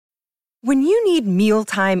When you need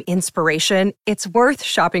mealtime inspiration, it's worth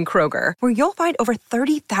shopping Kroger, where you'll find over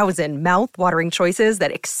 30,000 mouth-watering choices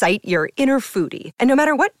that excite your inner foodie. And no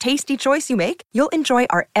matter what tasty choice you make, you'll enjoy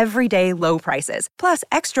our everyday low prices, plus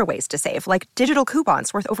extra ways to save, like digital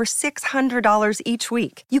coupons worth over $600 each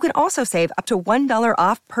week. You can also save up to $1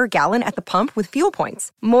 off per gallon at the pump with fuel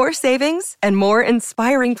points. More savings and more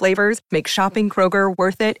inspiring flavors make shopping Kroger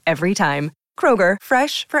worth it every time. Kroger,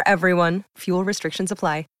 fresh for everyone. Fuel restrictions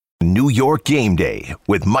apply. New York Game Day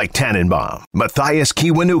with Mike Tannenbaum, Matthias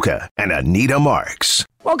Kiwanuka, and Anita Marks.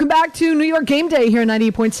 Welcome back to New York Game Day here on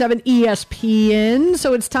 98.7 ESPN.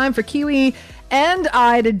 So it's time for Kiwi and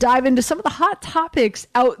I to dive into some of the hot topics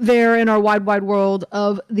out there in our wide world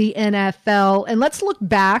of the NFL. And let's look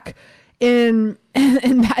back, and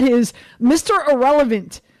that is Mr.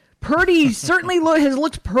 Irrelevant. Purdy certainly has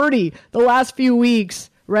looked Purdy the last few weeks.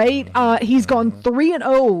 Right? He's gone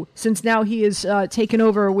 3-0 since now he is taken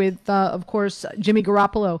over with, of course, Jimmy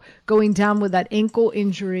Garoppolo going down with that ankle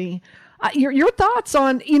injury. Your thoughts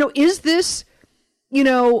on, is this,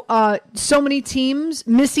 so many teams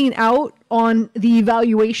missing out on the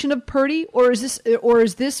evaluation of Purdy, or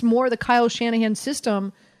is this more the Kyle Shanahan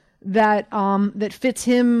system that fits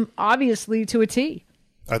him obviously to a T?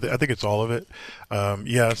 I think it's all of it.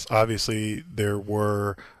 Yes, obviously there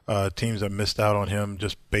were teams that missed out on him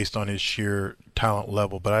just based on his sheer talent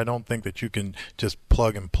level, but I don't think that you can just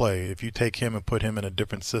plug and play. If you take him and put him in a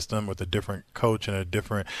different system with a different coach and a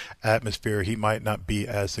different atmosphere, he might not be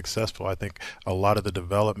as successful. I think a lot of the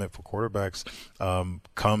development for quarterbacks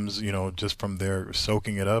comes, just from their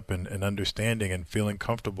soaking it up and understanding and feeling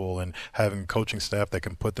comfortable and having coaching staff that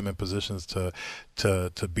can put them in positions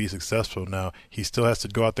to be successful. Now, he still has to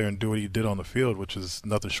go out there and do what he did on the field, which is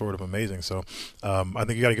nothing short of amazing. So I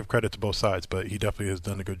think you got to give credit to both sides, but he definitely has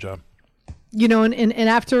done a good job. And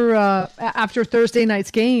after Thursday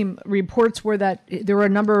night's game, reports were that there were a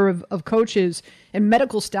number of coaches and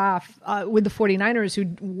medical staff with the 49ers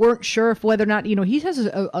who weren't sure if whether or not, he has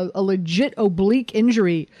a legit oblique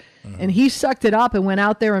injury, and he sucked it up and went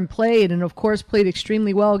out there and played, and of course played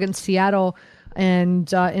extremely well against Seattle. And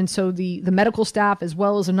so the medical staff, as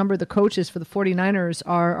well as a number of the coaches for the 49ers,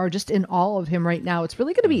 are just in awe of him right now. It's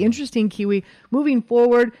really going to be interesting, Kiwi, moving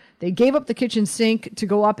forward. They gave up the kitchen sink to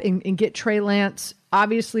go up and get Trey Lance.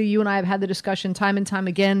 Obviously, you and I have had the discussion time and time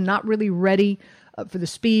again, not really ready for the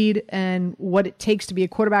speed and what it takes to be a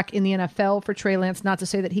quarterback in the NFL for Trey Lance, not to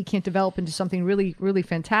say that he can't develop into something really, really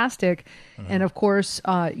fantastic. And of course,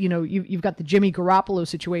 you've got the Jimmy Garoppolo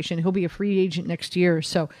situation. He'll be a free agent next year.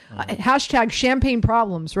 So hashtag champagne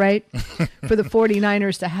problems, right, for the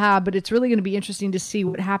 49ers to have. But it's really going to be interesting to see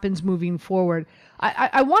what happens moving forward.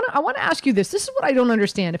 I want to ask you this. This is what I don't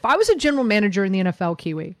understand. If I was a general manager in the NFL,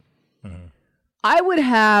 Kiwi, I would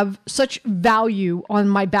have such value on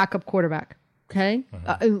my backup quarterback. Okay,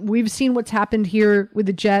 we've seen what's happened here with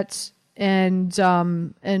the Jets, and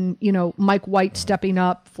Mike White stepping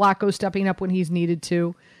up, Flacco stepping up when he's needed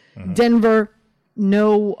to. Denver,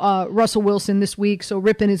 no Russell Wilson this week, so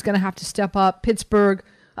Rippon is going to have to step up. Pittsburgh,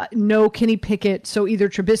 no Kenny Pickett, so either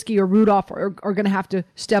Trubisky or Rudolph are going to have to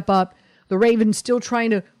step up. The Ravens still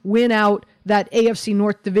trying to win out that AFC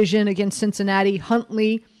North division against Cincinnati.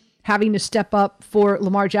 Huntley having to step up for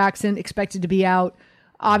Lamar Jackson, expected to be out.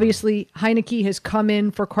 Obviously, Heineke has come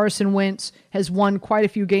in for Carson Wentz, has won quite a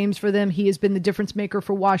few games for them. He has been the difference maker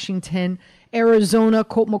for Washington. Arizona,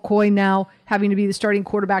 Colt McCoy now having to be the starting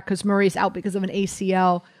quarterback because Murray's out because of an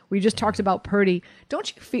ACL. We just talked about Purdy.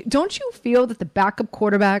 Don't you feel that the backup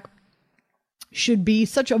quarterback should be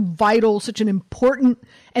such a vital, such an important,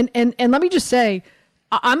 and let me just say,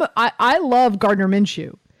 I love Gardner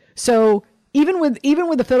Minshew. So even with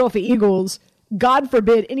the Philadelphia Eagles, God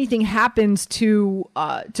forbid anything happens to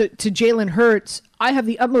Jalen Hurts, I have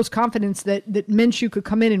the utmost confidence that Minshew could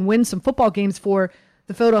come in and win some football games for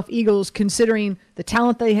the Philadelphia Eagles, considering the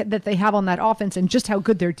talent that they have on that offense and just how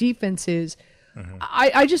good their defense is.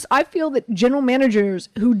 I feel that general managers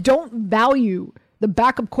who don't value the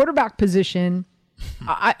backup quarterback position,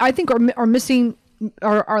 I think are missing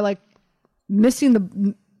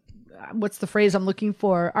the, what's the phrase I'm looking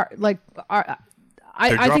for? I think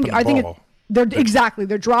they're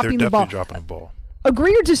dropping the ball. They're definitely dropping the ball.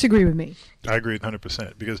 Agree or disagree with me? I agree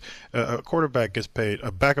 100% because a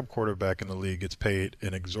backup quarterback in the league gets paid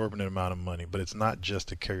an exorbitant amount of money, but it's not just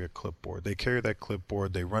to carry a clipboard. They carry that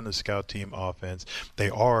clipboard. They run the scout team offense. They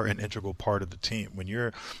are an integral part of the team. When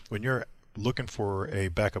you're looking for a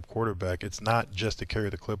backup quarterback, it's not just to carry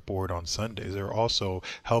the clipboard on Sundays. They're also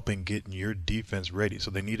helping getting your defense ready.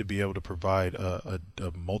 So they need to be able to provide a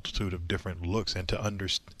multitude of different looks and to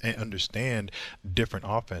understand different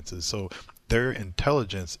offenses. So their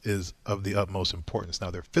intelligence is of the utmost importance.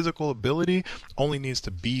 Now, their physical ability only needs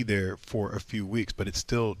to be there for a few weeks, but it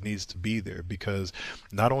still needs to be there, because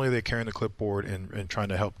not only are they carrying the clipboard and trying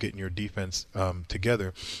to help getting your defense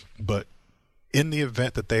together, but in the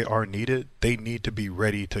event that they are needed, they need to be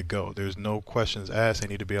ready to go. There's no questions asked. They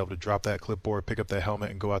need to be able to drop that clipboard, pick up that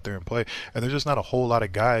helmet, and go out there and play. And there's just not a whole lot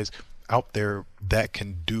of guys out there that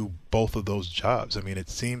can do both of those jobs. I mean, it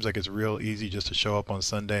seems like it's real easy just to show up on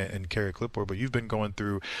Sunday and carry a clipboard, but you've been going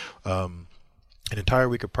through an entire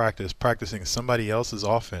week of practicing somebody else's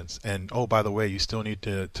offense. And oh, by the way, you still need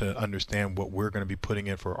to understand what we're going to be putting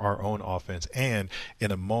in for our own offense. And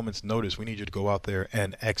in a moment's notice, we need you to go out there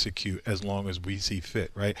and execute as long as we see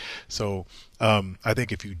fit, right? So I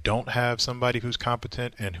think if you don't have somebody who's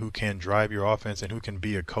competent and who can drive your offense and who can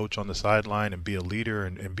be a coach on the sideline and be a leader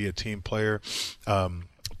and be a team player,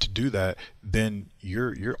 to do that, then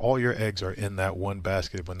your all your eggs are in that one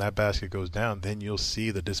basket. When that basket goes down, then you'll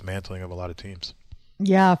see the dismantling of a lot of teams.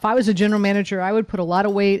 Yeah, if I was a general manager, I would put a lot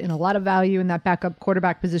of weight and a lot of value in that backup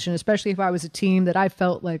quarterback position, especially if I was a team that I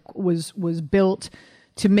felt like was built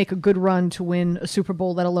to make a good run to win a Super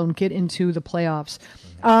Bowl, let alone get into the playoffs.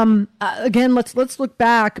 Again, let's look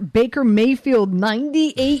back. Baker Mayfield,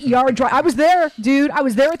 98-yard drive. I was there, dude. I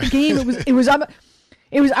was there at the game.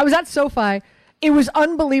 I was at SoFi. It was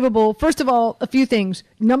unbelievable. First of all, a few things.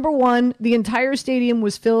 Number one, the entire stadium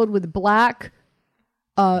was filled with black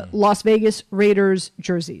Las Vegas Raiders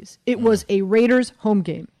jerseys. It was a Raiders home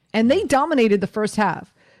game, and they dominated the first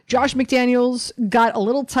half. Josh McDaniels got a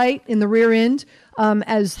little tight in the rear end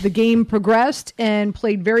as the game progressed and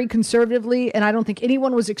played very conservatively, and I don't think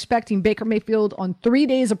anyone was expecting Baker Mayfield on 3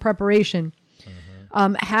 days of preparation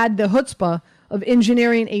had the chutzpah of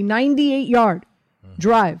engineering a 98-yard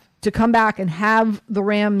drive to come back and have the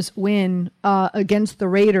Rams win against the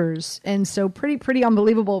Raiders. And so pretty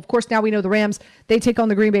unbelievable. Of course, now we know the Rams, they take on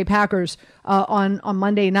the Green Bay Packers on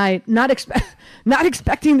Monday night. Not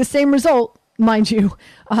expecting the same result, mind you.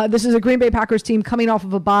 This is a Green Bay Packers team coming off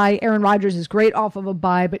of a bye. Aaron Rodgers is great off of a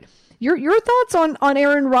bye. But your thoughts on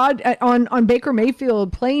on Baker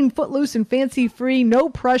Mayfield playing footloose and fancy free, no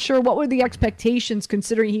pressure? What were the expectations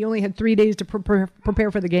considering he only had 3 days to prepare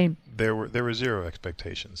for the game? There were zero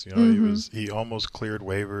expectations. You know, he almost cleared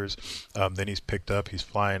waivers. Then he's picked up. He's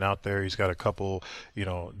flying out there. He's got a couple,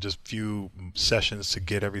 just few sessions to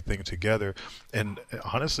get everything together. And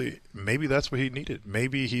honestly, maybe that's what he needed.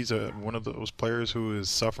 Maybe he's one of those players who is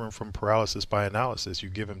suffering from paralysis by analysis. You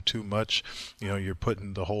give him too much. You're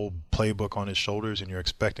putting the whole playbook on his shoulders, and you're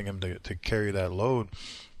expecting him to carry that load.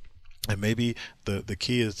 And maybe the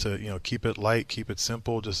key is to keep it light, keep it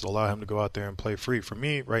simple, just allow him to go out there and play free. For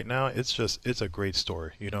me right now, it's a great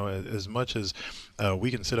story. As much as we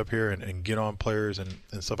can sit up here and get on players and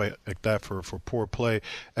stuff like that for poor play,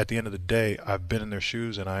 at the end of the day, I've been in their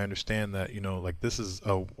shoes and I understand that this is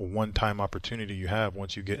a one-time opportunity you have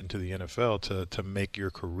once you get into the NFL to make your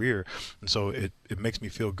career. And so it makes me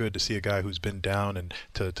feel good to see a guy who's been down and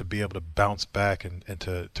to be able to bounce back and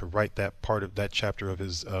to write that part of that chapter of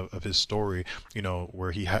his story,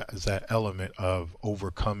 where he has that element of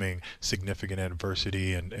overcoming significant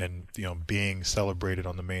adversity and being celebrated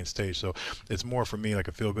on the main stage. So it's more for me like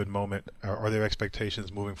a feel-good moment. Are there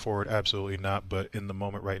expectations moving forward? Absolutely not. But in the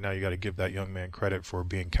moment right now, you got to give that young man credit for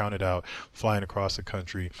being counted out, flying across the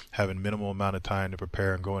country, having minimal amount of time to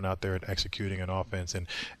prepare, and going out there and executing an offense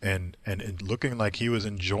and looking like he was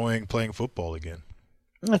enjoying playing football again.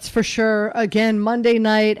 That's for sure. Again, Monday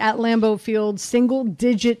night at Lambeau Field,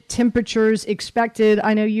 single-digit temperatures expected.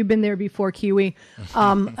 I know you've been there before, Kiwi.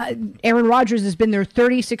 Aaron Rodgers has been there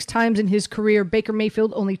 36 times in his career. Baker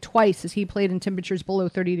Mayfield only twice as he played in temperatures below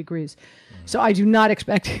 30 degrees. So I do not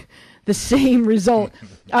expect the same result.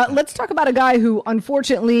 Let's talk about a guy who,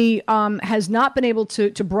 unfortunately, has not been able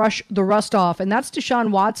to brush the rust off, and that's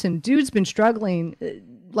Deshaun Watson. Dude's been struggling,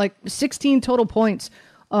 like 16 total points.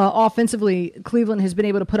 Offensively, Cleveland has been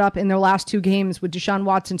able to put up in their last two games with Deshaun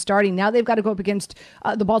Watson starting. Now they've got to go up against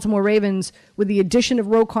the Baltimore Ravens with the addition of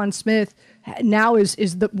Roquan Smith. Now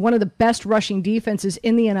is one of the best rushing defenses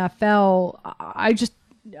in the NFL.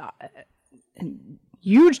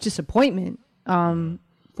 Huge disappointment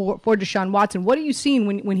for Deshaun Watson. What are you seeing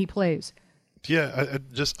when he plays? Yeah,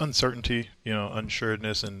 just uncertainty,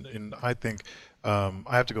 unsureness, and I think I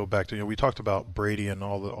have to go back to we talked about Brady and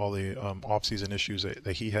all the offseason issues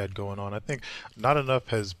that he had going on. I think not enough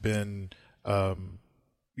has been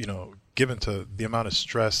given to the amount of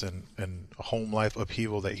stress and home life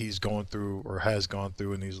upheaval that he's going through or has gone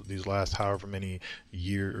through in these last however many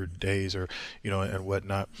years or days or, and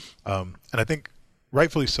whatnot. And I think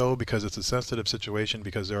rightfully so, because it's a sensitive situation,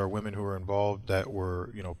 because there are women who are involved that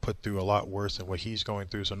were, put through a lot worse than what he's going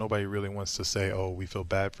through. So nobody really wants to say, oh, we feel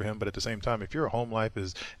bad for him. But at the same time, if your home life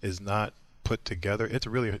is not put together, it's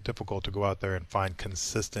really difficult to go out there and find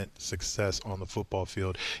consistent success on the football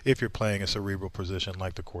field if you're playing a cerebral position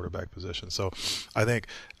like the quarterback position. So I think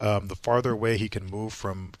the farther away he can move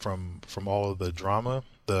from all of the drama,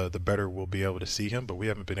 the better we'll be able to see him. But we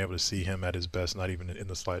haven't been able to see him at his best, not even in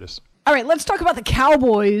the slightest. All right, let's talk about the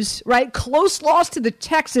Cowboys, right? Close loss to the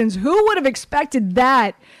Texans. Who would have expected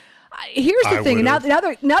that? Here's the thing. Now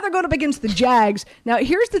they're going up against the Jags. Now,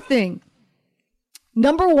 here's the thing.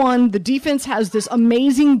 Number one, the defense has this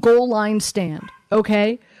amazing goal line stand,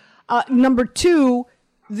 okay? Number two,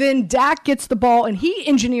 then Dak gets the ball, and he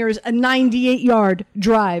engineers a 98-yard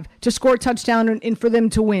drive to score a touchdown and for them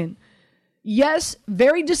to win. Yes,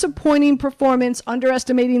 very disappointing performance,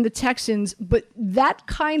 underestimating the Texans, but that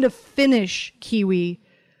kind of finish, Kiwi,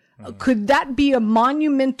 could that be a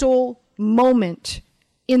monumental moment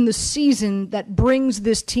in the season that brings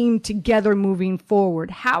this team together moving forward?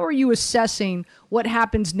 How are you assessing what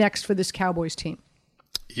happens next for this Cowboys team?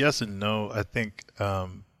 Yes and no. I think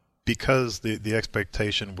because the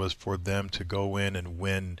expectation was for them to go in and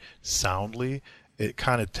win soundly, it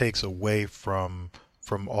kind of takes away from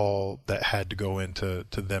all that had to go into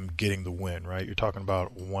them getting the win, right? You're talking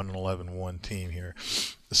about 1-11-1 team here.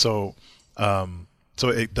 So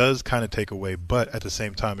it does kind of take away, but at the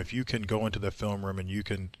same time, if you can go into the film room and you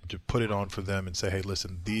can put it on for them and say, hey,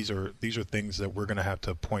 listen, these are things that we're going to have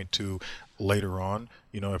to point to later on,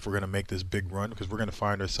 if we're going to make this big run, because we're going to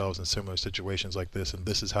find ourselves in similar situations like this, and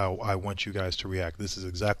this is how I want you guys to react. This is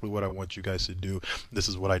exactly what I want you guys to do. This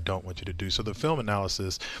is what I don't want you to do. So the film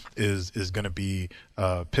analysis is going to be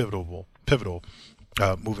pivotal.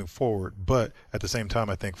 Moving forward. But at the same time,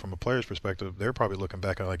 I think from a player's perspective, they're probably looking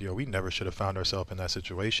back at like, we never should have found ourselves in that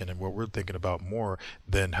situation. And what we're thinking about more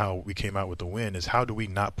than how we came out with the win is how do we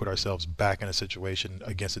not put ourselves back in a situation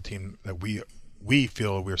against a team that we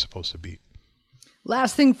feel we're supposed to beat.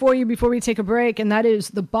 Last thing for you before we take a break, and that is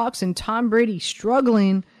the Bucs and Tom Brady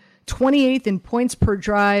struggling, 28th in points per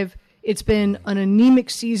drive. It's been an anemic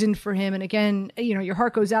season for him. And again, your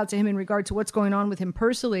heart goes out to him in regard to what's going on with him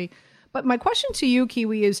personally. But my question to you,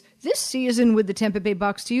 Kiwi, is this season with the Tampa Bay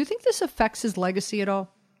Bucs, do you think this affects his legacy at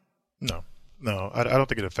all? No, I don't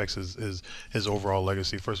think it affects his overall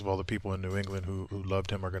legacy. First of all, the people in New England who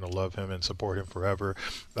loved him are going to love him and support him forever.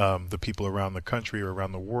 The people around the country or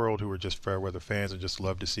around the world who are just fair weather fans and just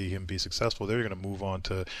love to see him be successful, they're going to move on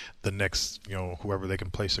to the next, whoever they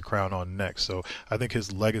can place the crown on next. So I think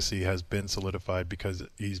his legacy has been solidified because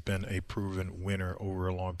he's been a proven winner over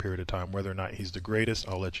a long period of time. Whether or not he's the greatest,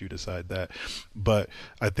 I'll let you decide that. But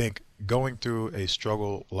I think going through a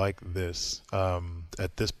struggle like this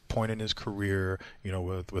at this point in his career,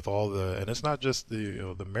 with all the, and it's not just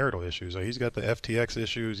the marital issues. He's got the FTX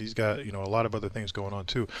issues. He's got a lot of other things going on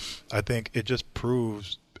too. I think it just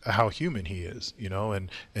proves how human he is, and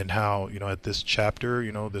how, at this chapter,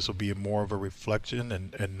 this will be more of a reflection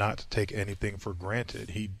and not to take anything for granted.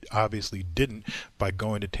 He obviously didn't by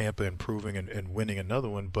going to Tampa and proving and winning another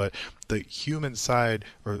one, but the human side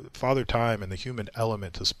or Father Time and the human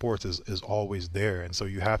element to sports is always there. And so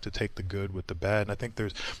you have to take the good with the bad. And I think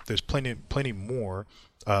there's plenty more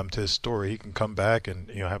to his story. He can come back and,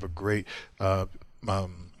 have a great,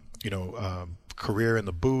 career in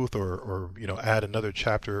the booth or add another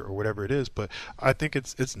chapter or whatever it is, but I think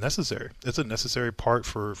it's necessary. It's a necessary part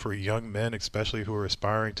for young men, especially who are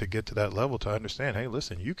aspiring to get to that level, to understand, hey,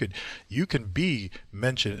 listen, you can be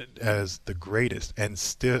mentioned as the greatest and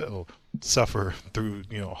still suffer through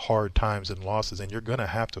hard times and losses, and you're gonna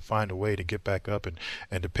have to find a way to get back up and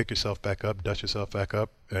to pick yourself back up, dust yourself back up,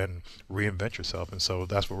 and reinvent yourself. And so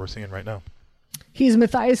that's what we're seeing right now. He's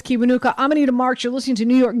Matthias Kiwanuka. I'm Anita Marks. You're listening to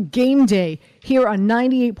New York Game Day here on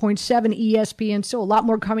 98.7 ESPN. Still a lot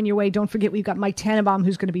more coming your way. Don't forget, we've got Mike Tannenbaum,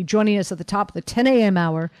 who's going to be joining us at the top of the 10 a.m.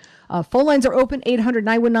 hour. Phone lines are open,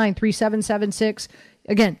 800-919-3776.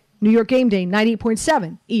 Again, New York Game Day,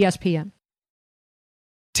 98.7 ESPN.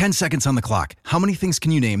 10 seconds on the clock. How many things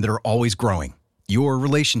can you name that are always growing? Your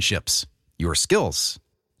relationships, your skills,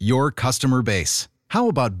 your customer base. How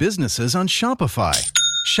about businesses on Shopify?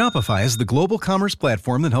 Shopify is the global commerce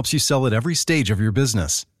platform that helps you sell at every stage of your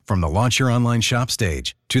business. From the launch your online shop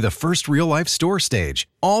stage, to the first real-life store stage,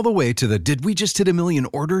 all the way to the did we just hit a million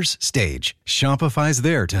orders stage. Shopify's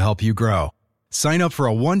there to help you grow. Sign up for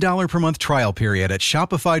a $1 per month trial period at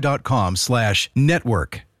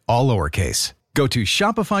shopify.com/network. all lowercase. Go to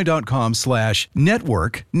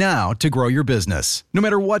shopify.com/network now to grow your business, no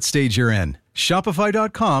matter what stage you're in.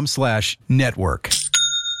 Shopify.com/network.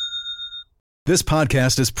 This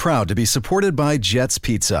podcast is proud to be supported by Jets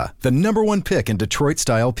Pizza, the #1 pick in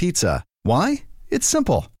Detroit-style pizza. Why? It's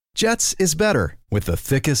simple. Jets is better. With the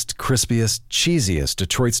thickest, crispiest, cheesiest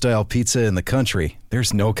Detroit-style pizza in the country,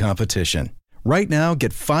 there's no competition. Right now,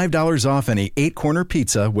 get $5 off any 8-corner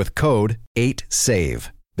pizza with code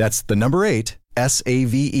 8SAVE. That's the number 8,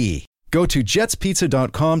 SAVE. Go to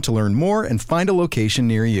jetspizza.com to learn more and find a location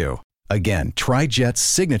near you. Again, try Jet's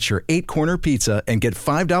signature 8-corner pizza and get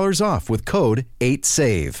 $5 off with code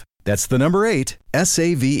 8SAVE. That's the number 8,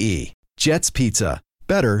 SAVE. Jet's Pizza.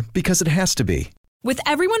 Better because it has to be. With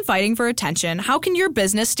everyone fighting for attention, how can your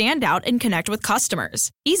business stand out and connect with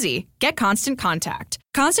customers? Easy. Get Constant Contact.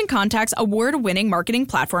 Constant Contact's award-winning marketing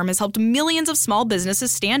platform has helped millions of small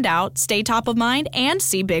businesses stand out, stay top of mind, and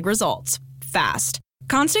see big results fast.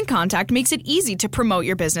 Constant Contact makes it easy to promote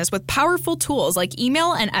your business with powerful tools like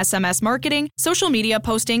email and SMS marketing, social media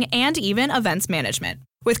posting, and even events management.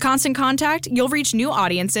 With Constant Contact, you'll reach new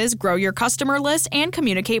audiences, grow your customer list, and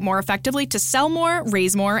communicate more effectively to sell more,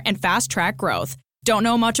 raise more, and fast-track growth. Don't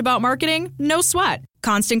know much about marketing? No sweat.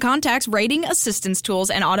 Constant Contact's writing assistance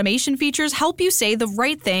tools and automation features help you say the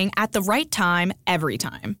right thing at the right time, every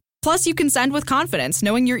time. Plus, you can send with confidence,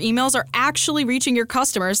 knowing your emails are actually reaching your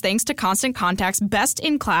customers thanks to Constant Contact's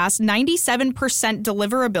best-in-class 97%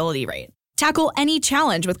 deliverability rate. Tackle any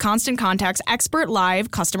challenge with Constant Contact's expert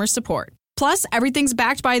live customer support. Plus, everything's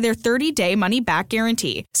backed by their 30-day money-back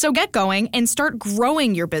guarantee. So get going and start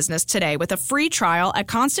growing your business today with a free trial at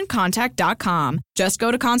ConstantContact.com. Just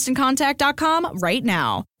go to ConstantContact.com right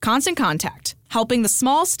now. Constant Contact, helping the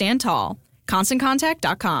small stand tall.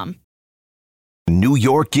 ConstantContact.com. New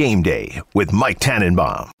York Game Day with Mike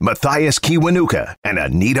Tannenbaum, Matthias Kiwanuka, and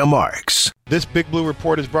Anita Marks. This Big Blue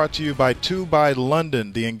Report is brought to you by 2 by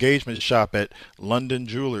London, the engagement shop at London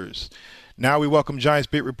Jewelers. Now we welcome Giants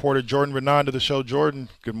beat reporter Jordan Raanan to the show. Jordan,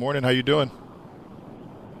 good morning. How you doing?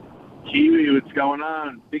 Kiwi, what's going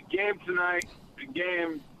on? Big game tonight. Big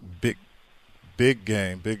game. Big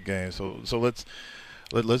game. So let's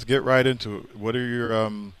get right into it. What are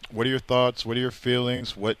your thoughts? What are your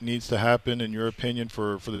feelings? What needs to happen, in your opinion,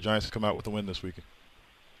 for the Giants to come out with a win this weekend?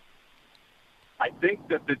 I think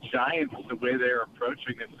that the Giants, the way they're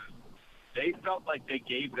approaching this, is they felt like they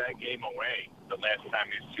gave that game away the last time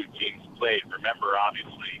these two teams played. Remember,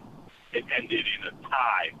 obviously, it ended in a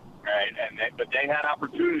tie, right? But they had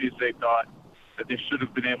opportunities. They thought that they should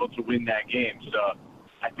have been able to win that game. So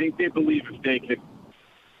I think they believe if they could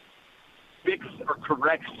fix or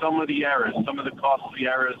correct some of the errors, some of the costly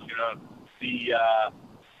errors, the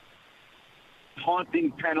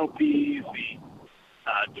taunting penalties,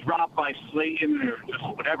 the drop by Slayton, or just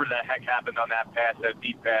whatever the heck happened on that pass, that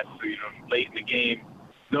deep pass, late in the game,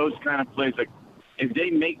 those kind of plays. Like, if they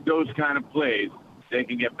make those kind of plays, they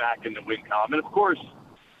can get back in the win column. And, of course,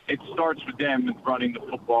 it starts with them running the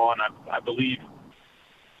football, and I believe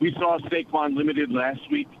we saw Saquon limited last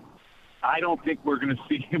week. I don't think we're going to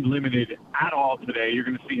see him limited at all today. You're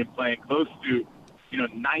going to see him playing close to,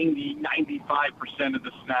 90-95% of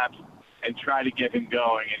the snaps and try to get him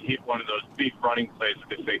going and hit one of those big running plays.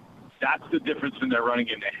 That's the difference in their running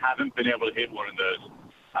game. They haven't been able to hit one of those.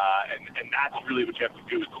 And that's really what you have to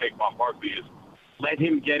do with Saquon Barkley, is let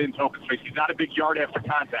him get into open space. He's not a big yard after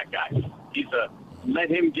contact guy.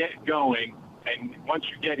 Let him get going, and once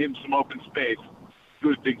you get him some open space,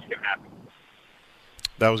 good things can happen.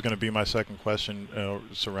 That was going to be my second question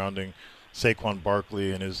surrounding Saquon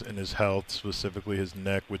Barkley and his health, specifically his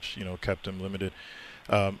neck, which kept him limited.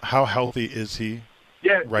 How healthy is he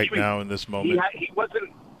now in this moment?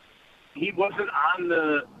 He wasn't on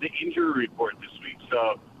the injury report this week,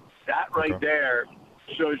 so that there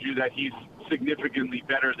shows you that he's significantly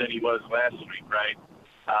better than he was last week, right?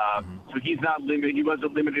 So he's not limited. He was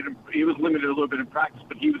limited a little bit in practice,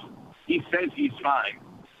 but he says he's fine.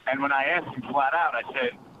 And when I asked him flat out, I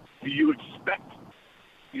said, "Do you expect,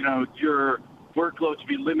 your workload to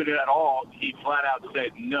be limited at all?" He flat out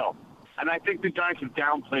said no. And I think the Giants have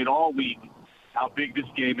downplayed all week how big this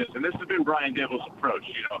game is. And this has been Brian Daboll's approach,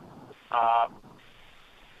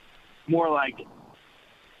 more like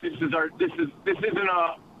this isn't a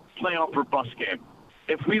playoff or bust game.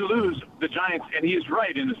 If we lose, the Giants, and he is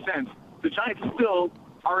right in a sense, the Giants still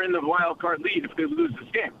are in the wild card lead if they lose this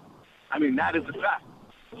game. I mean, that is a fact.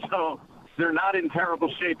 So they're not in terrible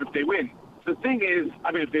shape if they win. The thing is,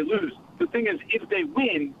 if they lose, the thing is, if they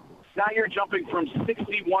win, now you're jumping from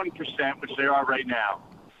 61%, which they are right now,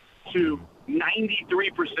 to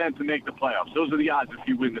 93% to make the playoffs. Those are the odds if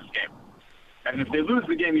you win this game. And if they lose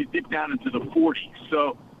the game, you dip down into the 40s.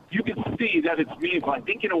 So you can see that it's meaningful. I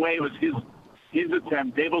think in a way it was his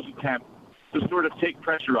attempt, Daboll's attempt, to sort of take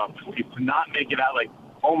pressure off this team, to not make it out like,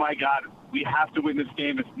 oh my God, we have to win this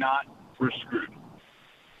game. If not, we're screwed.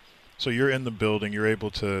 So you're in the building. You're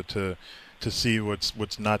able to see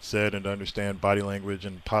what's not said and to understand body language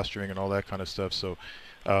and posturing and all that kind of stuff. So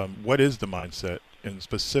what is the mindset? And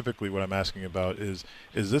specifically what I'm asking about is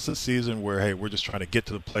this a season where, hey, we're just trying to get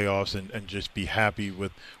to the playoffs and just be happy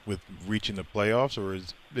with reaching the playoffs? Or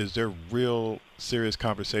is there real serious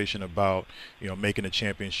conversation about, making a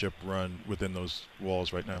championship run within those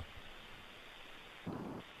walls right now?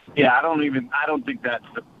 Yeah, I don't think that's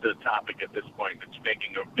the topic at this point. That's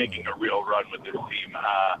making a real run with this team.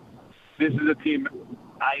 This is a team,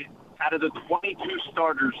 out of the 22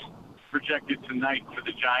 starters projected tonight for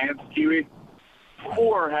the Giants, Kiwi,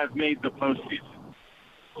 4 have made the postseason.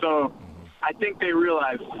 So I think they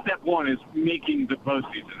realize step one is making the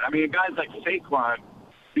postseason. I mean, guys like Saquon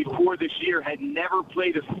before this year had never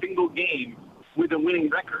played a single game with a winning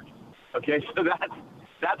record. Okay, so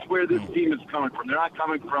that's where this team is coming from. They're not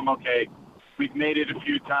coming from, okay, we've made it a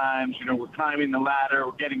few times, we're climbing the ladder,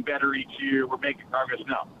 we're getting better each year, we're making progress.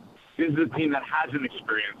 No, this is a team that hasn't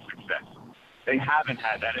experienced success. They haven't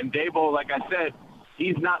had that. And Daboll, like I said,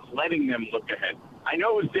 he's not letting them look ahead. I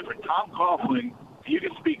know it was different. Tom Coughlin, you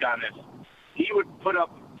can speak on this, he would put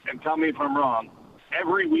up, and tell me if I'm wrong,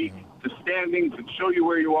 every week the standings and show you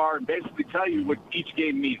where you are and basically tell you what each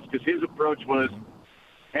game means. Because his approach was,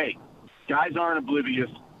 hey, guys aren't oblivious.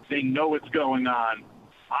 They know what's going on.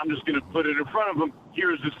 I'm just going to put it in front of them.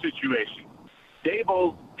 Here's the situation.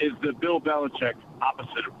 Daboll is the Bill Belichick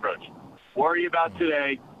opposite approach. Worry about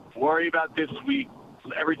today. Worry about this week.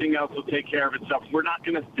 Everything else will take care of itself. We're not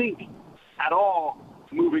going to think at all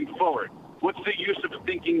moving forward. What's the use of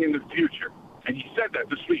thinking in the future? And he said that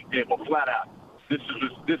this week, Daboll, flat out. This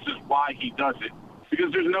is why he does it.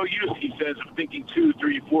 Because there's no use, he says, of thinking 2,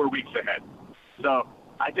 3, 4 weeks ahead. So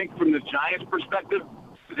I think from the Giants' perspective,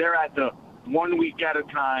 they're at the 1 week at a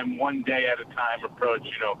time, 1 day at a time approach.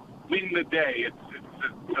 Win the day. It's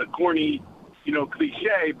a corny,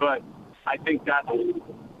 cliche, but I think that's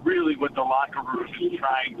really what the locker room is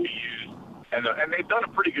trying to use. And they've done a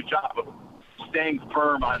pretty good job of staying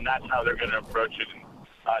firm on that's how they're going to approach it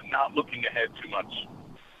and not looking ahead too much.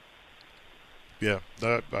 Yeah,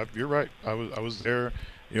 you're right. I was there,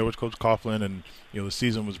 with Coach Coughlin, and the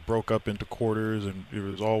season was broke up into quarters, and it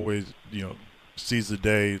was always, seize the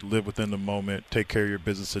day, live within the moment, take care of your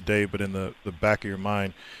business today. But in the back of your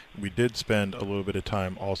mind, we did spend a little bit of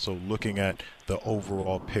time also looking at the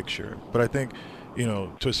overall picture. But I think,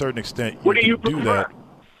 to a certain extent, what do you can do that.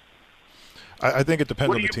 I think it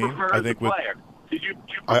depends on the team. I think with player? Do you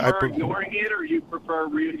prefer ignoring it, or you prefer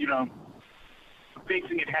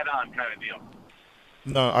facing it head on kind of deal?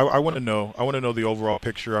 No, I want to know. I want to know the overall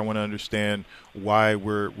picture. I want to understand why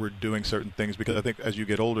we're doing certain things, because I think as you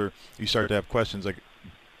get older, you start to have questions. Like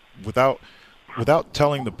without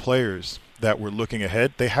telling the players that we're looking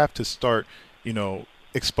ahead, they have to start,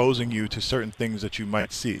 exposing you to certain things that you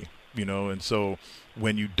might see. And so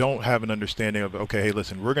when you don't have an understanding of, okay, hey,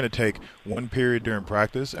 listen, we're going to take one period during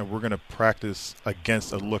practice and we're going to practice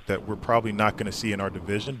against a look that we're probably not going to see in our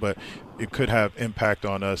division, but it could have impact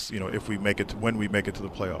on us, if we make it to, when we make it to the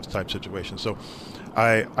playoffs type situation. So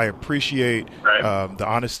I appreciate the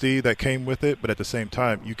honesty that came with it, but at the same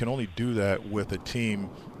time, you can only do that with a team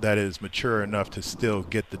that is mature enough to still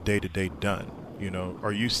get the day-to-day done.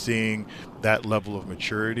 Are you seeing that level of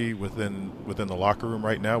maturity within the locker room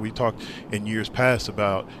right now? We talked in years past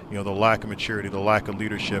about, the lack of maturity, the lack of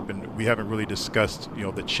leadership, and we haven't really discussed,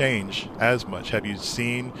 the change as much. Have you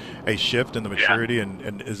seen a shift in the maturity,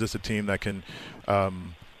 and is this a team that can,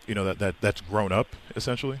 that's grown up,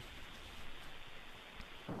 essentially?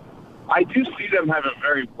 I do see them have a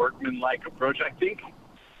very workmanlike approach. I think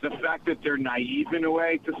the fact that they're naive in a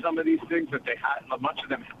way to some of these things, that most of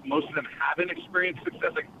them haven't experienced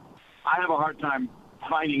success. Like, I have a hard time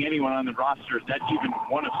finding anyone on the roster that even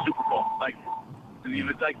won a Super Bowl.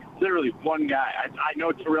 It's like literally one guy. I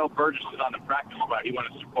know Terrell Burgess is on the practice squad. He won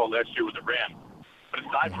a Super Bowl last year with the Rams. But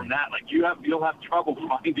aside from that, you'll have trouble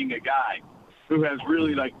finding a guy who has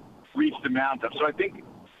really reached the mountaintop. So I think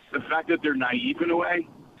the fact that they're naive in a way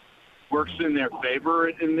works in their favor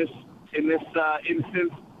in this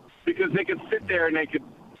instance. Because they could sit there and they could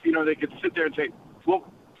sit there and say, well,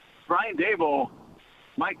 Brian Daboll,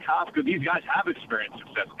 Mike Kafka, these guys have experienced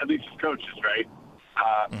success, at least as coaches,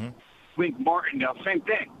 right? Wink Martindale, same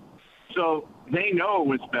thing. So they know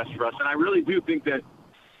what's best for us. And I really do think that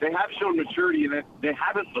they have shown maturity in that they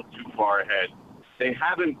haven't looked too far ahead. They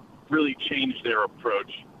haven't really changed their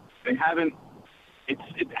approach. They haven't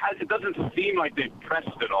it doesn't seem like they've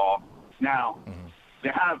pressed at all. Now, they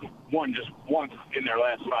have won just once in their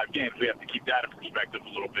last 5 games. We have to keep that in perspective a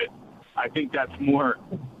little bit. I think that's more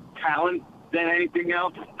talent than anything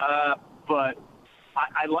else, but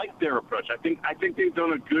I like their approach. I think they've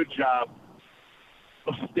done a good job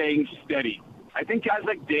of staying steady. I think guys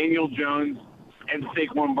like Daniel Jones and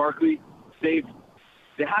Saquon Barkley, they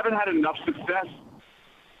haven't had enough success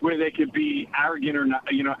where they could be arrogant or not,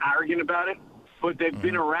 arrogant about it, but they've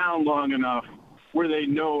been around long enough where they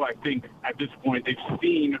know, I think, at this point, they've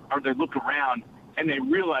seen or they look around and they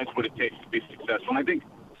realize what it takes to be successful. And I think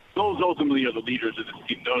those ultimately are the leaders of this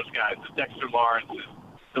team, those guys, the Dexter Lawrences,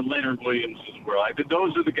 the Leonard Williamses of the world. I think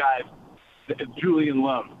those are the guys, Julian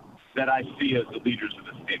Love, that I see as the leaders of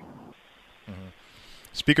this team.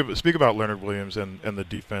 Speak about Leonard Williams and the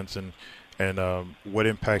defense and what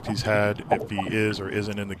impact he's had, if he is or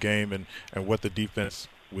isn't in the game, and what the defense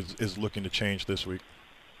is looking to change this week.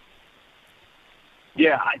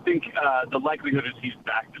 Yeah, I think the likelihood is he's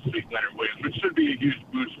back this week, Leonard Williams, which should be a huge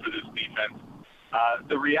boost for this defense.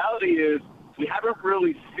 The reality is we haven't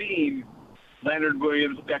really seen Leonard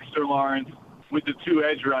Williams, Dexter Lawrence with the 2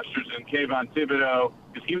 edge rushers and Kayvon Thibodeau,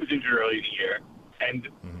 because he was injured early in the year, and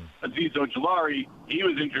Azeez Ojulari, he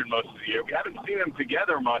was injured most of the year. We haven't seen them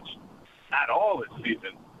together much at all this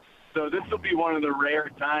season. So this will be one of the rare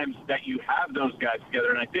times that you have those guys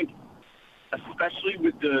together, and I think especially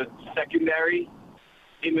with the secondary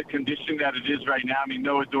in the condition that it is right now. I mean,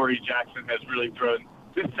 Noah Dory-Jackson has really thrown.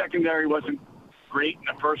 This secondary wasn't great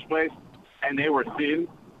in the first place, and they were thin.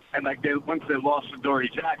 And once they lost to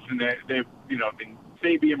Dory-Jackson, they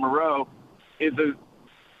Fabian Moreau is a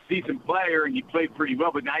decent player, and he played pretty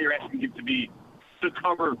well. But now you're asking him to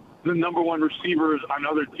cover the number 1 receivers on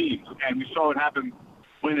other teams, and we saw it happen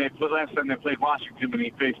when last time they played Washington when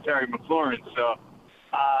he faced Terry McLaurin. So.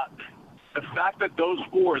 The fact that those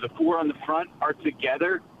 4, the 4 on the front, are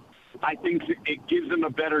together, I think it gives them a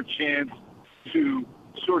better chance to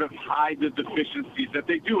sort of hide the deficiencies that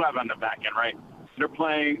they do have on the back end, right?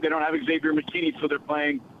 They don't have Xavier McKinney, so they're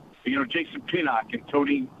playing, Jason Pinnock and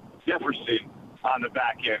Tony Jefferson on the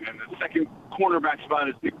back end. And the second cornerback spot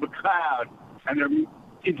is Nick McLeod, and their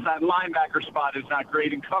inside linebacker spot is not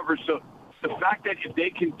great in coverage. So the fact that if they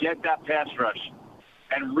can get that pass rush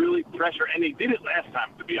and really pressure, and they did it last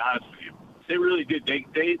time, to be honest with you. They really did.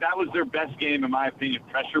 That was their best game, in my opinion,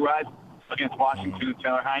 pressure-wise, against Washington and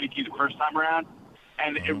Taylor Heineke the first time around.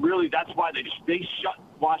 And that's why they shut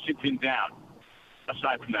Washington down,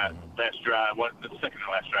 aside from that last drive, the second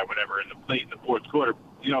to last drive, whatever, late in the fourth quarter.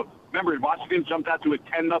 Remember, Washington jumped out to a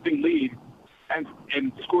 10-0 lead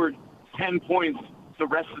and scored 10 points the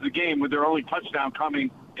rest of the game with their only touchdown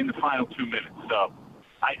coming in the final 2 minutes. So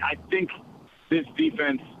I think this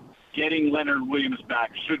defense getting Leonard Williams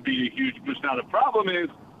back should be a huge boost. Now, the problem is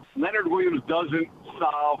Leonard Williams doesn't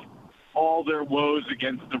solve all their woes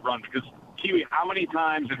against the run because, Kiwi, how many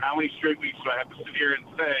times and how many straight weeks do I have to sit here and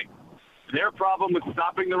say their problem with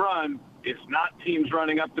stopping the run is not teams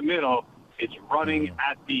running up the middle, it's running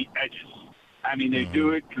at the edges. I mean, they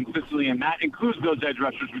do it consistently, and that includes those edge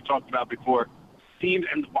rushers we talked about before. Teams,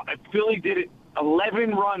 and Philly did it.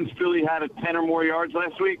 11 runs Philly had at 10 or more yards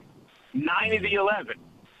last week. 9 of the 11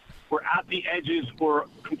 were at the edges or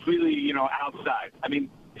completely, outside. I mean,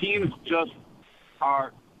 teams just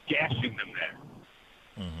are gashing them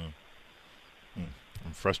there.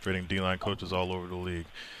 And frustrating D-line coaches all over the league.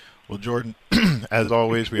 Well, Jordan, as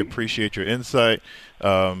always, we appreciate your insight.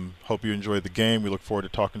 Hope you enjoyed the game. We look forward to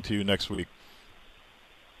talking to you next week.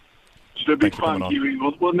 Should be fun, Kiwi.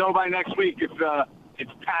 We'll know by next week if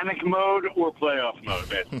it's panic mode or playoff mode,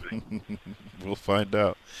 basically. We'll find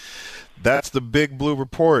out. That's the Big Blue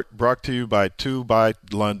Report, brought to you by 2 by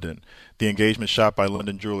London, the engagement shop by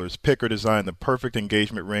London Jewelers. Pick or design the perfect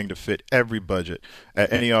engagement ring to fit every budget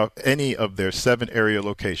at any of their 7 area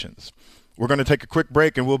locations. We're going to take a quick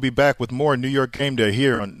break, and we'll be back with more New York Game Day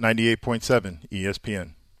here on 98.7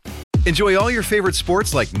 ESPN. Enjoy all your favorite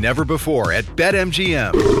sports like never before at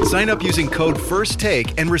BetMGM. Sign up using code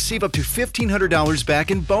FIRSTTAKE and receive up to $1,500 back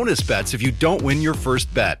in bonus bets if you don't win your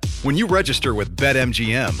first bet. When you register with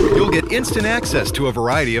BetMGM, you'll get instant access to a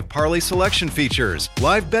variety of parlay selection features,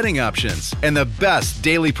 live betting options, and the best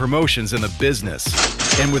daily promotions in the business.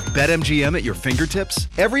 And with BetMGM at your fingertips,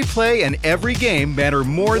 every play and every game matter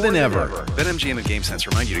more than ever. BetMGM and GameSense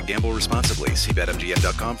remind you to gamble responsibly. See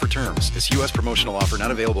BetMGM.com for terms. This U.S. promotional offer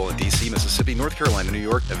not available in D.C., Mississippi, North Carolina, New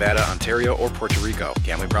York, Nevada, Ontario, or Puerto Rico.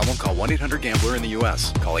 Gambling problem? Call 1-800-GAMBLER in the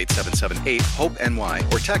U.S. Call 877-8-HOPE-NY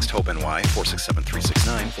or text HOPE-NY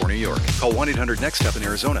 467-369 for New York. Call 1-800-NEXT-STEP in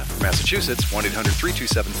Arizona. For Massachusetts,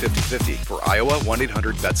 1-800-327-5050. For Iowa,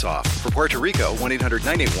 1-800-BETS-OFF. For Puerto Rico,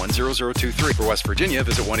 1-800-981-0023. For West Virginia,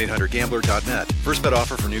 visit 1-800-GAMBLER.net. First bet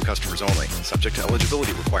offer for new customers only. Subject to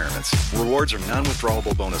eligibility requirements. Rewards are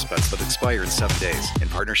non-withdrawable bonus bets that expire in 7 days. In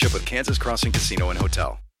partnership with Kansas Crossing Casino and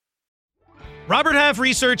Hotel. Robert Half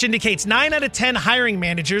research indicates 9 out of 10 hiring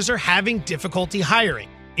managers are having difficulty hiring.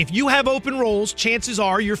 If you have open roles, chances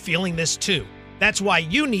are you're feeling this too. That's why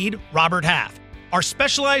you need Robert Half. Our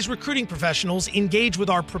specialized recruiting professionals engage with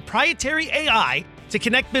our proprietary AI to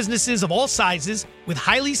connect businesses of all sizes with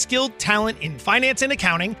highly skilled talent in finance and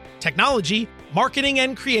accounting, technology, marketing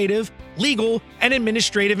and creative, legal, and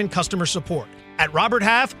administrative and customer support. At Robert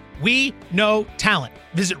Half, we know talent.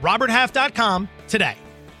 Visit roberthalf.com today.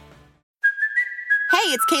 Hey,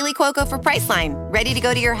 it's Kaylee Cuoco for Priceline. Ready to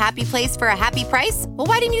go to your happy place for a happy price? Well,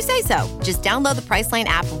 why didn't you say so? Just download the Priceline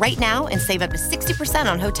app right now and save up to 60%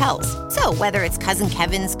 on hotels. So whether it's Cousin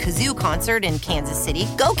Kevin's Kazoo Concert in Kansas City,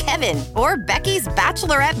 go Kevin, or Becky's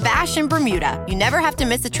Bachelorette Bash in Bermuda, you never have to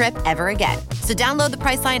miss a trip ever again. So download the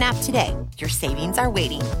Priceline app today. Your savings are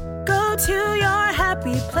waiting. Go to your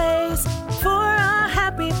happy place for a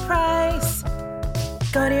happy price.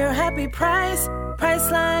 Go to your happy price,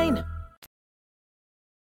 Priceline.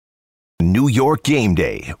 New York Game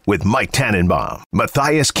Day with Mike Tannenbaum,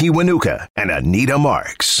 Matthias Kiwanuka, and Anita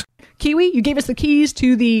Marks. Kiwi, you gave us the keys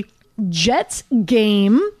to the Jets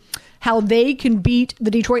game, how they can beat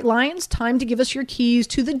the Detroit Lions. Time to give us your keys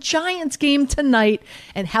to the Giants game tonight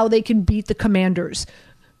and how they can beat the Commanders.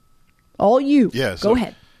 All you. Yeah, Go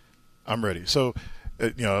ahead. I'm ready. So,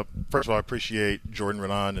 first of all, I appreciate Jordan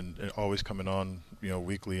Renan and always coming on,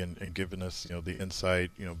 weekly and giving us, the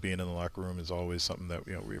insight. Being in the locker room is always something that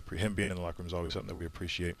him being in the locker room is always something that we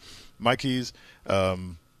appreciate. My keys.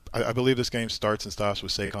 I believe this game starts and stops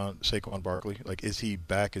with Saquon Barkley. Like, is he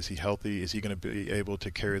back? Is he healthy? Is he going to be able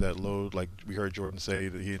to carry that load? Like we heard Jordan say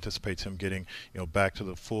that he anticipates him getting, back to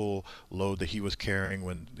the full load that he was carrying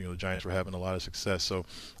when, the Giants were having a lot of success. So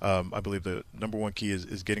I believe the number one key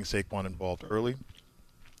is getting Saquon involved early,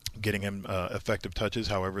 getting him effective touches,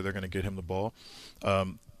 however they're going to get him the ball.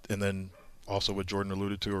 And then also what Jordan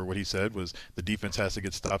alluded to, or what he said, was the defense has to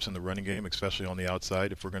get stops in the running game, especially on the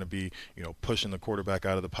outside. If we're going to be, pushing the quarterback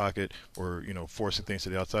out of the pocket or, forcing things to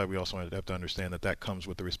the outside, we also have to understand that comes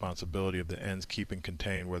with the responsibility of the ends keeping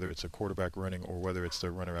contained, whether it's a quarterback running or whether it's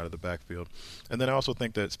the runner out of the backfield. And then I also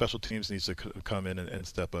think that special teams needs to come in and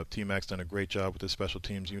step up. T-Mac's done a great job with the special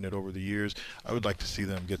teams unit over the years. I would like to see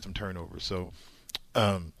them get some turnovers. So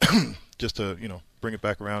just to, bring it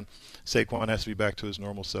back around, Saquon has to be back to his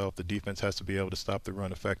normal self. The defense has to be able to stop the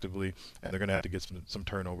run effectively, and they're going to have to get some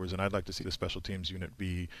turnovers. And I'd like to see the special teams unit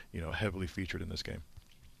be, heavily featured in this game.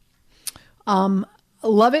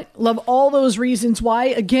 Love it. Love all those reasons why.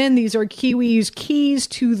 Again, these are Kiwi's keys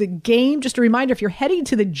to the game. Just a reminder, if you're heading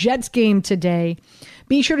to the Jets game today,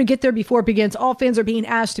 be sure to get there before it begins. All fans are being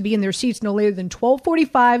asked to be in their seats no later than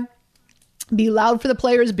 12:45. Be loud for the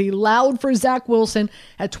players. Be loud for Zach Wilson.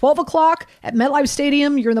 At 12 o'clock at MetLife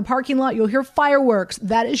Stadium, you're in the parking lot. You'll hear fireworks.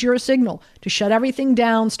 That is your signal to shut everything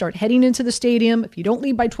down. Start heading into the stadium. If you don't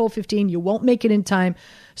leave by 12:15, you won't make it in time.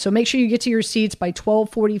 So make sure you get to your seats by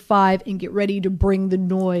 12:45 and get ready to bring the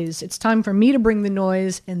noise. It's time for me to bring the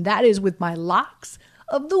noise, and that is with my locks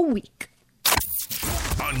of the week.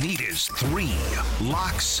 Anita's 3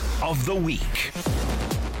 locks of the week.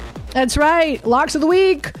 That's right. Locks of the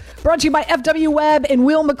Week, brought to you by FW Web and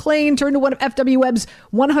Will McLean. Turn to one of FW Web's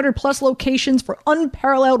 100-plus locations for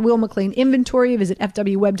unparalleled Will McLean inventory. Visit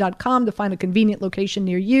fwweb.com to find a convenient location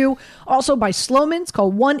near you. Also by Slomin's.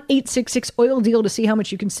 Call 1-866-OIL-DEAL to see how much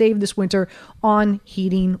you can save this winter on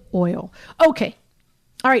heating oil. Okay.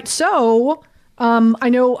 All right. So I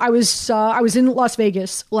know I was in Las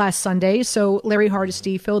Vegas last Sunday, so Larry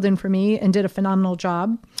Hardesty filled in for me and did a phenomenal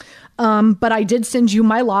job. But I did send you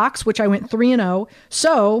my locks, which I went 3-0.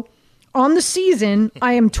 So on the season,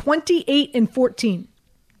 I am 28-14.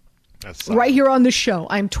 That's right here on the show.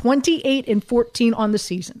 I'm 28-14 on the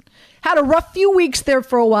season. Had a rough few weeks there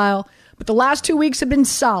for a while, but the last 2 weeks have been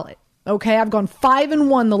solid. Okay, I've gone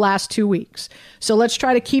 5-1 the last 2 weeks. So let's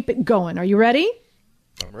try to keep it going. Are you ready?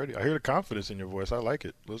 I'm ready. I hear the confidence in your voice. I like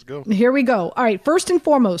it. Let's go. Here we go. All right. First and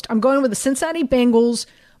foremost, I'm going with the Cincinnati Bengals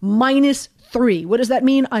 -3. What does that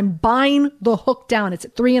mean? I'm buying the hook down. It's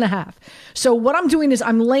at 3.5. So what I'm doing is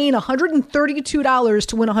I'm laying $132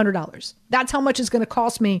 to win $100. That's how much it's going to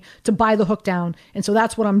cost me to buy the hook down. And so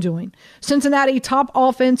that's what I'm doing. Cincinnati, top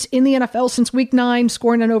offense in the NFL since week 9,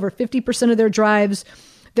 scoring on over 50% of their drives.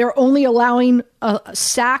 They're only allowing a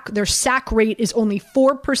sack. Their sack rate is only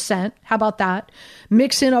 4%. How about that?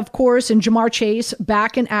 Mixon, of course, and Jamar Chase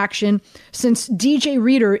back in action. Since DJ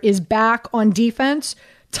Reader is back on defense,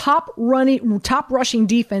 top rushing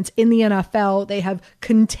defense in the NFL. They have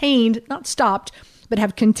contained, not stopped, but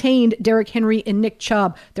have contained Derrick Henry and Nick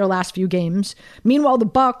Chubb their last few games. Meanwhile, the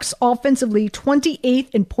Bucs offensively 28th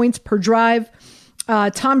in points per drive.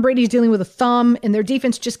 Tom Brady's dealing with a thumb, and their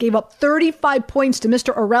defense just gave up 35 points to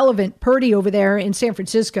Mr. Irrelevant Purdy over there in San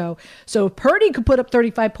Francisco. So if Purdy could put up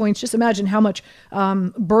 35 points, just imagine how much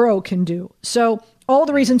Burrow can do. So all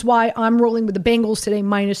the reasons why I'm rolling with the Bengals today,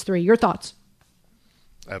 -3. Your thoughts?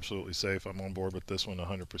 Absolutely safe. I'm on board with this one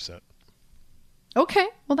 100%. Okay,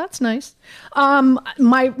 well, that's nice.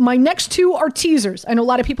 My next two are teasers. I know a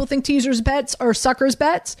lot of people think teasers bets are suckers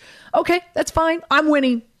bets. Okay, that's fine. I'm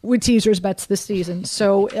winning with teasers bets this season.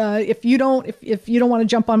 So if you don't want to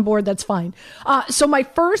jump on board, that's fine. So my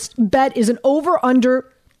first bet is an over/under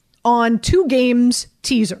on 2 games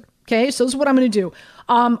teaser. Okay, so this is what I'm going to do.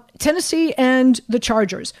 Tennessee and the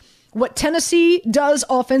Chargers. What Tennessee does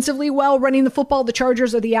offensively well running the football, the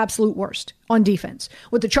Chargers are the absolute worst on defense.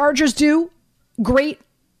 What the Chargers do great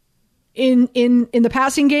in the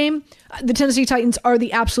passing game, the Tennessee Titans are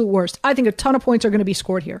the absolute worst. I think a ton of points are going to be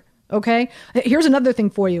scored here. Okay? Here's another thing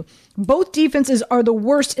for you. Both defenses are the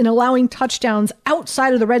worst in allowing touchdowns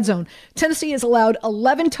outside of the red zone. Tennessee has allowed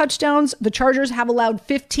 11 touchdowns. The Chargers have allowed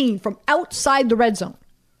 15 from outside the red zone.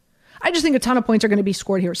 I just think a ton of points are going to be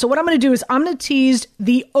scored here. So what I'm going to do is I'm going to tease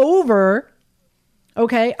the over.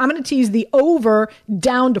 Okay? I'm going to tease the over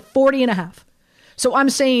down to 40.5. So I'm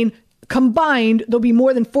saying combined, there'll be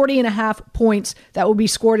more than 40.5 points that will be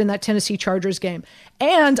scored in that Tennessee Chargers game.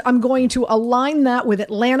 And I'm going to align that with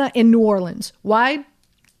Atlanta and New Orleans. Why?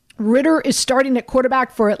 Ritter is starting at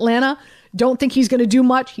quarterback for Atlanta. Don't think he's going to do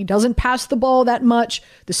much. He doesn't pass the ball that much.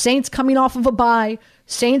 The Saints coming off of a bye.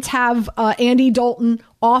 Saints have Andy Dalton.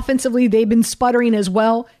 Offensively, they've been sputtering as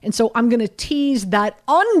well. And so I'm going to tease that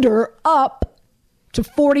under up to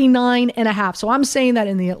 49.5. So I'm saying that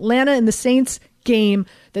in the Atlanta and the Saints game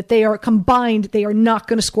that they are combined, they are not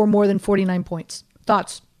going to score more than 49 points.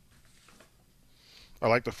 Thoughts? I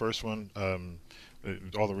like the first one.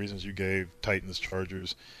 All the reasons you gave, Titans,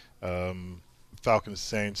 Chargers, Falcons,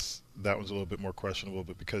 Saints, that one's a little bit more questionable,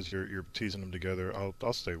 but because you're teasing them together,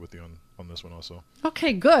 I'll stay with you on this one also.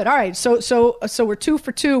 Okay, good. All right. So we're 2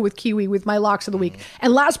 for 2 with Kiwi with my locks of the week.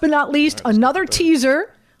 And last but not least, another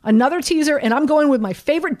teaser, and I'm going with my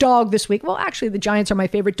favorite dog this week. Well, actually, the Giants are my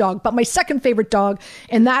favorite dog, but my second favorite dog,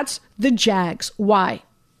 and that's the Jags. Why?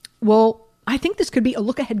 Well, I think this could be a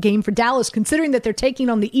look-ahead game for Dallas, considering that they're taking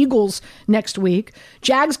on the Eagles next week.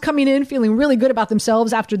 Jags coming in feeling really good about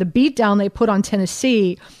themselves after the beatdown they put on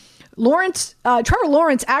Tennessee. Trevor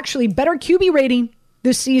Lawrence actually better QB rating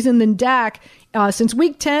this season than Dak. Since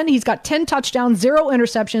week 10, he's got 10 touchdowns, 0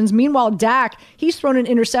 interceptions. Meanwhile, Dak, he's thrown an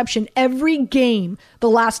interception every game the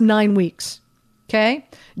last 9 weeks. Okay?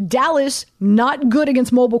 Dallas, not good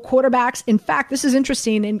against mobile quarterbacks. In fact, this is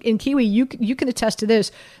interesting. And Kiwi, you can attest to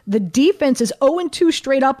this. The defense is 0-2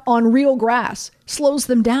 straight up on real grass. Slows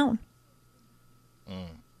them down.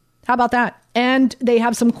 How about that? And they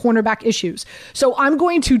have some cornerback issues. So I'm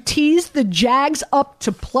going to tease the Jags up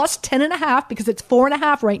to plus 10.5 because it's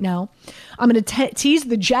 4.5 right now. I'm going to tease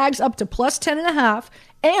the Jags up to plus 10.5.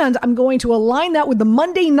 And I'm going to align that with the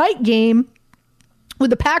Monday night game with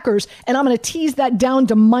the Packers, and I'm going to tease that down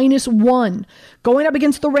to -1. Going up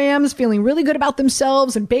against the Rams, feeling really good about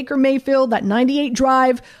themselves, and Baker Mayfield, that 98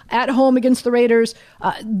 drive at home against the Raiders.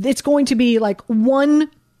 It's going to be like one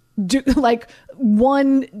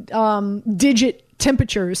digit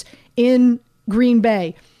temperatures in Green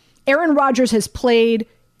Bay. Aaron Rodgers has played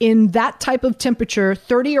in that type of temperature,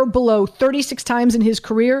 30 or below, 36 times in his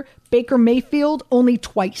career. Baker Mayfield only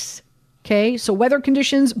twice. Okay, so weather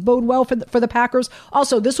conditions bode well for the Packers.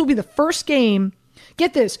 Also, this will be the first game.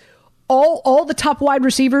 Get this. All the top wide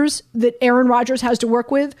receivers that Aaron Rodgers has to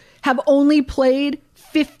work with have only played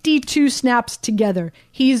 52 snaps together.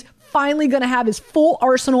 He's finally going to have his full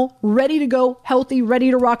arsenal ready to go, healthy, ready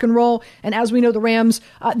to rock and roll. And as we know, the Rams,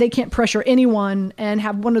 they can't pressure anyone and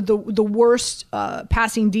have one of the worst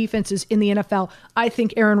passing defenses in the NFL. I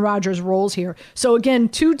think Aaron Rodgers rolls here. So again,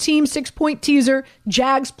 2-team 6-point teaser,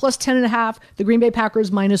 Jags plus 10.5, the Green Bay Packers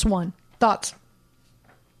 -1. Thoughts?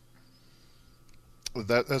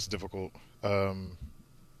 That's difficult.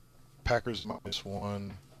 Packers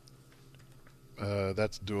 -1.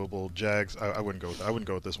 That's doable. Jags, I wouldn't go. I wouldn't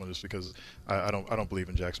go with this one just because I don't believe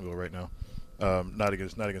in Jacksonville right now. Not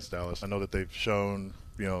against Dallas. I know that they've shown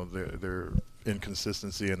their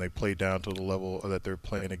inconsistency and they play down to the level that they're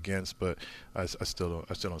playing against, but I still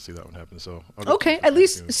don't see that one happen. So okay, at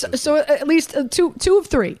least at least two of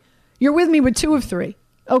three. You're with me with 2 of 3.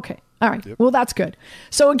 Okay. All right. Yep. Well, that's good.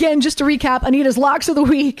 So again, just to recap, Anita's locks of the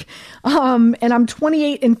week, and I'm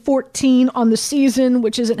 28-14 on the season,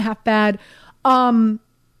 which isn't half bad.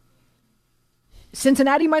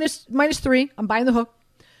 Cincinnati -3. I'm buying the hook.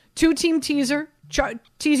 2-team teaser,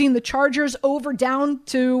 teasing the Chargers over down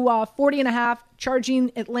to 40.5,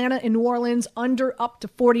 charging Atlanta and New Orleans under up to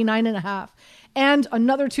 49.5. And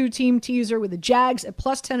another 2-team teaser with the Jags at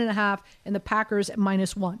plus 10.5 and the Packers at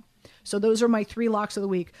 -1. So those are my 3 locks of the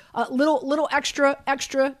week. Little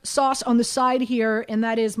extra sauce on the side here, and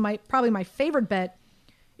that is probably my favorite bet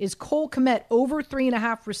is Cole Kmet over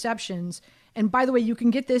 3.5 receptions. And by the way, you can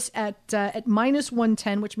get this at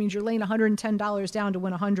 -110, which means you're laying $110 down to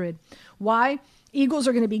win 100. Why? Eagles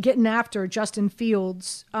are going to be getting after Justin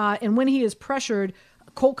Fields, and when he is pressured,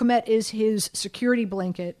 Cole Kmet is his security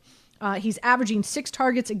blanket. He's averaging 6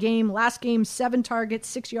 targets a game. Last game, 7 targets,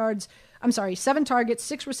 7 targets,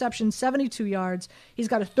 6 receptions, 72 yards. He's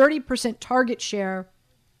got a 30% target share,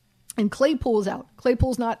 and Claypool's out.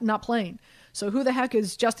 Claypool's not playing. So who the heck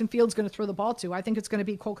is Justin Fields going to throw the ball to? I think it's going to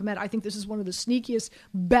be Cole Kmet. I think this is one of the sneakiest,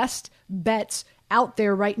 best bets out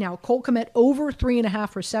there right now. Cole Kmet over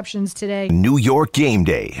 3.5 receptions today. New York Game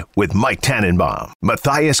Day with Mike Tannenbaum,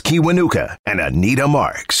 Matthias Kiwanuka, and Anita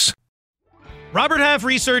Marks. Robert Half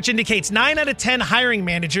research indicates 9 out of 10 hiring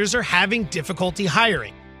managers are having difficulty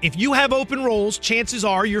hiring. If you have open roles, chances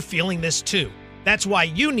are you're feeling this too. That's why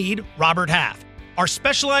you need Robert Half. Our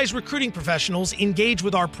specialized recruiting professionals engage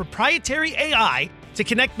with our proprietary AI to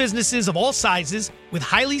connect businesses of all sizes with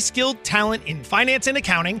highly skilled talent in finance and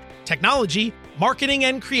accounting, technology, marketing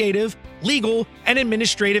and creative, legal, and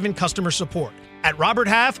administrative and customer support. At Robert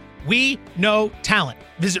Half, we know talent.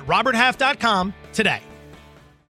 Visit roberthalf.com today.